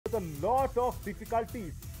a lot of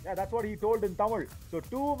difficulties. Yeah, that's what he told in Tamil. So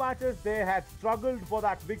 2 matches they had struggled for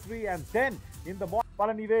that victory, and then in the morning,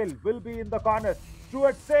 Palani will be in the corners.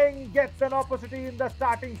 Stuart Singh gets an opportunity in the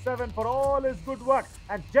starting 7 for all his good work,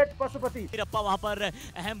 and Jet Pasupati. रप्पा वहां पर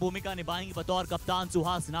अहम भूमिका निभाएंगे बतौर कप्तान।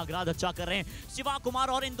 सुहास नागराज अच्छा कर रहे हैं, शिवा कुमार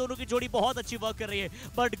और इन दोनों की जोड़ी बहुत अच्छी वर्क कर रही है,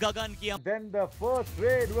 बट गगन की Then the first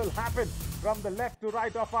raid will happen from the left to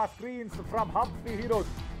right of our screens from Hampi Heroes.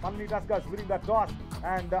 Palani Tuskers winning the toss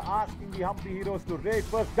and asking the Hampi Heroes to raid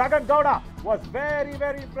first. Gagan Gowda was very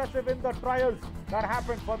impressive in the trials that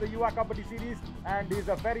happened for the Yuva Kabaddi series, and he's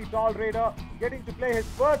a very tall raider getting to play his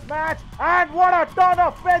first match. And what a ton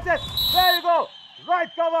of pitches! There you go, right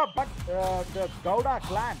cover. But the Gowda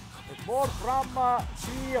clan is more from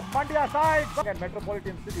the Mandya side and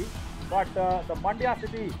metropolitan city, but the Mandya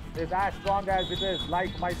city is as strong as it is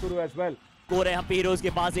like Mysore as well. Score है Hampi heroes के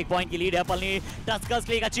पास, 1 point की lead है। Palani Tuskers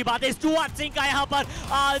के लिए एक अच्छी बात है, स्टुअर्ट सिंह का यहाँ पर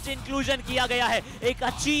आज इंक्लूजन किया गया है। एक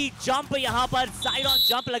अच्छी जंप यहाँ पर साइड ऑन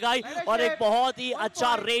जंप लगाई और एक बहुत ही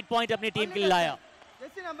अच्छा रेड पॉइंट अपनी टीम के लिए लाया।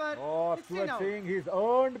 Oh, Stuart Singh, he's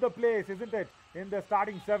earned the place, isn't it, in the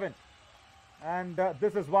starting 7. And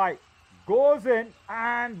this is why. Goes in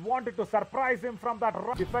and wanted to surprise him from that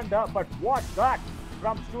defender, but watch that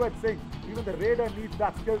from Stuart Singh. Even the raider needs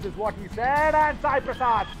that skills, is what he said. And Sai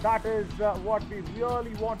Prasad, that is what we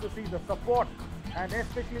really want to see, the support. And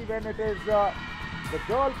especially when it is the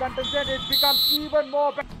girl contingent, it becomes even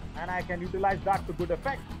more better. And I can utilize that to good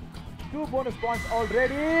effect. 2 bonus points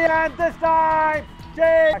already, and this time,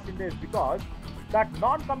 Jay is because that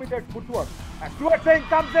non-committed footwork. And Stuart Singh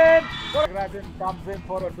comes in. Rajan comes in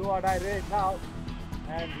for a do-or-die raid now.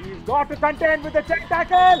 And he's got to contend with the check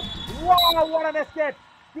tackle. Wow, what an escape.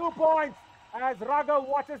 2 points as Raghav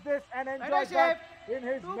watches this and enjoys that in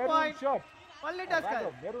his maroon shirt. Palani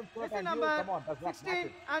Tuskers. This is number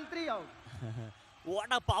 16 and 3 out.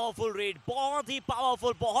 What a powerful raid, बहुत ही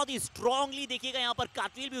powerful, बहुत ही strongly देखिएगा यहाँ पर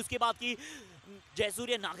कातिल भी उसके बाद की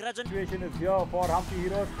Jayasuriya Nagarajan. Situation is here for Hampi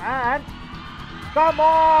Heroes, and come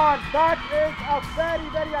on, that is a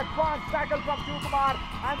very advanced tackle from Kumar,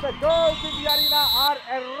 and the girls in the arena are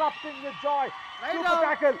erupting with joy. Super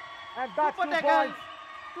tackle, and that's 2 points.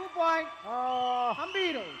 2 points. Hampi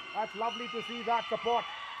Heroes. That's lovely to see that support.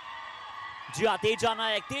 जी हाँ, तेजा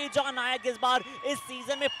नायक इस बार इस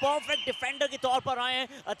season में perfect defender के तौर पर आए हैं।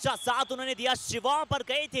 अच्छा साथ उन्होंने दिया, शिवा पर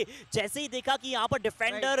गए थे, जैसे ही देखा कि यहाँ पर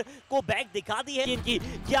डिफेंडर को बैक दिखा दी है इनकी,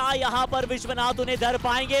 क्या यहाँ पर विश्वनाथ उन्हें धर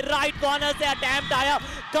पाएंगे? राइट कॉर्नर से अटेम्प्ट आया,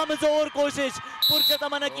 कमजोर कोशिश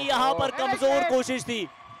पुरुषोत्तम की यहाँ पर कमजोर कोशिश थी।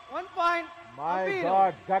 1 point. My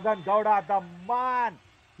God, Gagan Gowda, the man,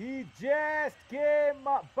 he just came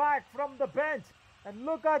back from the bench, and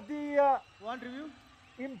look at the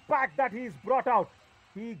impact that he's brought out.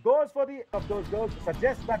 He goes for the of those girls,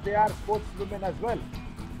 suggests that they are sportswomen as well.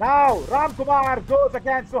 Now Ram Kumar goes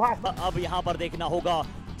against Suhas. अब यहाँ पर देखना होगा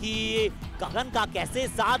कि गगन का कैसे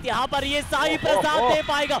साथ यहाँ पर ये साई प्रसाद दे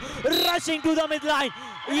पाएगा। Rushing to the mid line,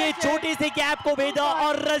 ये छोटी सी गैप को भेदा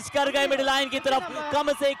और रश कर गए मिड लाइन की तरफ।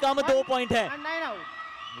 कम से कम 2 पॉइंट है।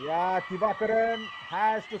 Yeah, Tivakaran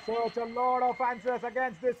has to search a lot of answers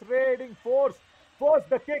against this raiding force. Force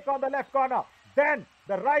the kick on the left corner. Then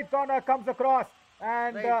the right corner comes across,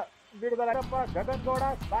 and Gagan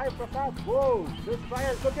Gowda, Sai Prasad. Whoa, this try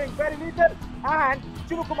is looking very lethal, and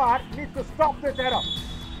Shiv Kumar needs to stop this error.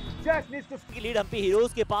 Just needs to. Lead Hampi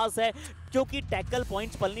heroes के पास है क्योंकि tackle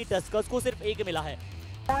points Palani Tuskers को सिर्फ 1 मिला है।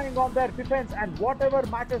 Relying on their defense, and whatever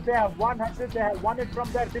matches they have won, they have won it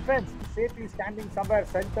from their defense. Safely standing somewhere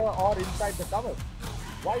center or inside the cover.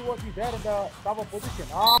 Why was he there in the cover position?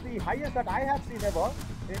 The highest that I have seen ever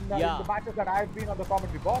in the matches that I have been on the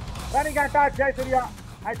commentary box. Running attack, Jayasuriya.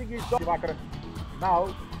 I think he's got Tivakaran.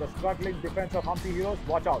 Now the struggling defense of Hampi Heroes.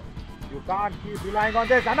 Watch out. You can't keep relying on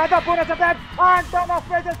this. Another bonus attempt and turn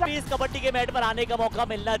of pages. इस कबड्डी के mat पर आने का मौका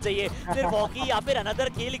मिलना चाहिए। सिर्फ hockey या फिर अनदर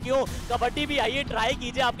खेल क्यों, कबड्डी भी आइए, ट्राई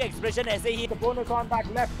कीजिए। आपका एक्सप्रेशन ऐसे ही। The bonus on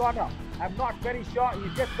that left corner. I'm not very sure.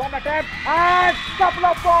 He's just 1 attempt and couple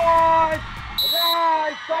of points.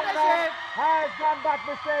 Right corner has done that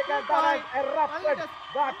mistake, and that has erupted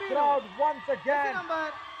that crowd once again.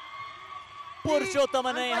 पुरुषोत्तम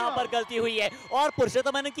ने यहाँ पर गलती हुई है और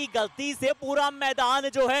पुरुषोत्तम की गलती से पूरा मैदान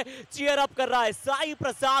जो है चीयर अप कर रहा है साई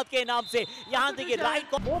प्रसाद के नाम से। यहाँ देखिए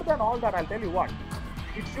right. More than all that, I'll tell you what,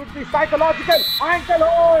 it should be psychological. Ankle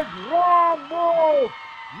hold, wrong move.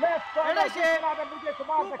 Left corner, Kumar,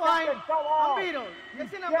 the captain, come on.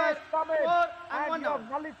 He's just come in, and you have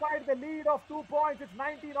nullified the lead of 2 points. It's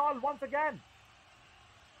 19 all once again.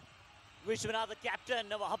 Vishwanath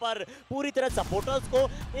captain वहां पर पूरी तरह supporters को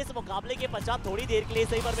इस मुकाबले के पश्चात थोड़ी देर के लिए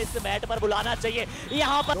सही पर इस मैच पर बुलाना चाहिए।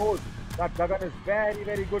 यहाँ पर that Gagan is very,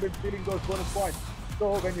 very good in stealing those bonus points.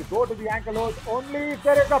 So when you go to the ankle hold, only if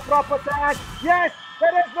there is a proper chance. Yes,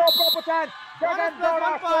 there is no proper chance. Gagan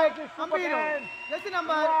Gowda scores his super 10. Jersey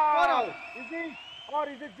number 4 out. Is he, or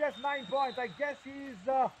is it just 9 points? I guess he's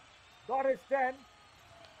got his 10.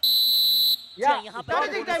 Yeah,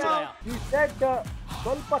 he said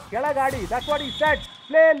Solpa Kelagadi. That's what he said.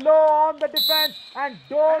 Play low on the defense and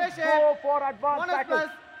don't go for advanced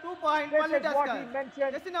tackles. 2 point. This is what he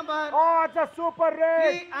mentioned. Jersey number Oh, it's a super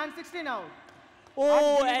raid. 3 and 16 out. ओ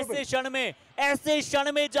ऐसे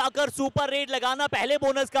क्षण में जाकर super red लगाना पहले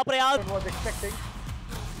bonus का प्रयास। Was expecting.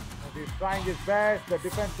 He's trying his best. The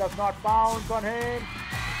defense does not pounce on him.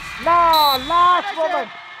 Now, last moment.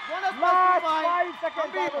 Last 5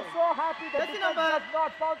 seconds. I was so happy the defense does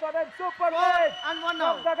not pounce on him. Super raid and 1 from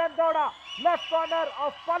out. Gagan Gowda. Left corner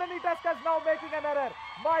of Palani Tuskers now making an error.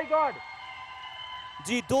 My God.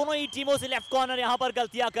 जी दोनों ही टीमों से left corner यहाँ पर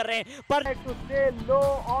गलतियां कर रहे हैं पर to stay low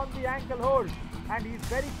on the ankle hold and he's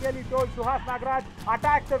very clearly told Suhas Nagaraj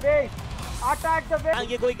attack the waist.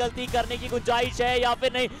 ये कोई गलती करने की गुंजाइश है या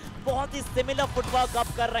फिर नहीं। बहुत ही सिमिलर फुटवर्क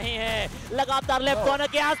अब कर रहे हैं लगातार लेफ्ट कॉर्नर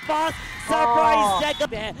के आसपास सरप्राइज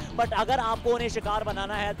चेकअप है बट अगर आपको उन्हें शिकार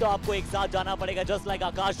बनाना है तो आपको एक साथ जाना पड़ेगा जस्ट लाइक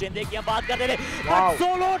आकाश शिंदे की हम बात कर रहे थे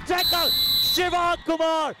सोलो टैकल शिवा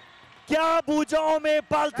कुमार क्या भुजाओं में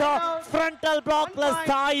बल था frontal block plus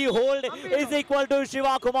Thai hold is equal to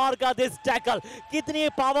Shiva Kumar का दिस टैकल कितनी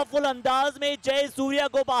पावरफुल अंदाज में जय सूर्या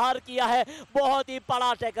को बाहर किया है बहुत ही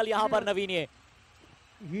बड़ा टैकल यहाँ पर नवीन ने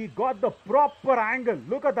He got the proper angle.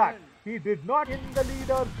 Look at that. He did not hit the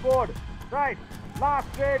leader's board. Right.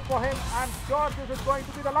 Last trade for him. I'm sure this is going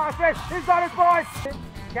to be the last trade. He's got his point.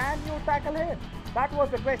 Can you tackle him? That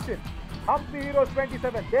was the question. Hampi Heroes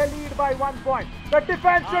 27. They lead by 1 point. The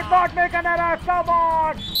defense should not make an error. Come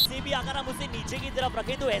on. भी अगर हम उसे नीचे की तरफ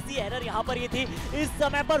रखें तो ऐसी एरर यहाँ पर ये थी इस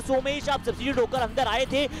समय पर सोमेश आप सब्स्टिट्यूट होकर अंदर आए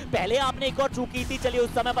थे पहले आपने एक और चूक की थी चलिए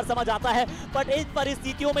उस समय पर समझ आता है बट इन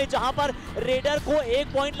परिस्थितियों में जहां पर रेडर को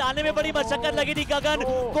 1 पॉइंट लाने में बड़ी मशक्कत लगी थी गगन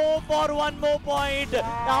गो फॉर 1 मोर पॉइंट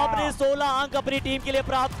आपने 16 अंक अपनी टीम के लिए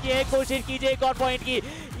प्राप्त किए कोशिश कीजिए एक और पॉइंट की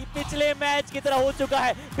पिछले मैच की तरह हो चुका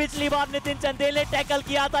है पिछली बार नितिन चंदेल ने टैकल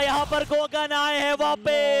किया था यहाँ पर गोगन आए हैं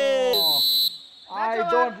वापस I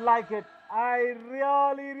don't like it. I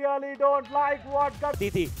really don't like what got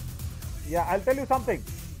थी Yeah, I'll tell you something.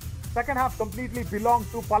 Second half completely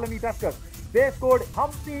belonged to Palani Tuskers. They scored.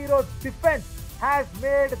 Hampi Heroes defense has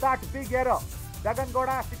made that big error. Gagan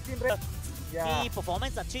Gowda 16 runs. की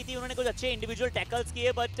performance अच्छी थी उन्होंने कुछ अच्छे individual tackles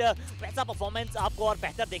किए but वैसा performance आपको और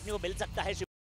बेहतर देखने को मिल सकता है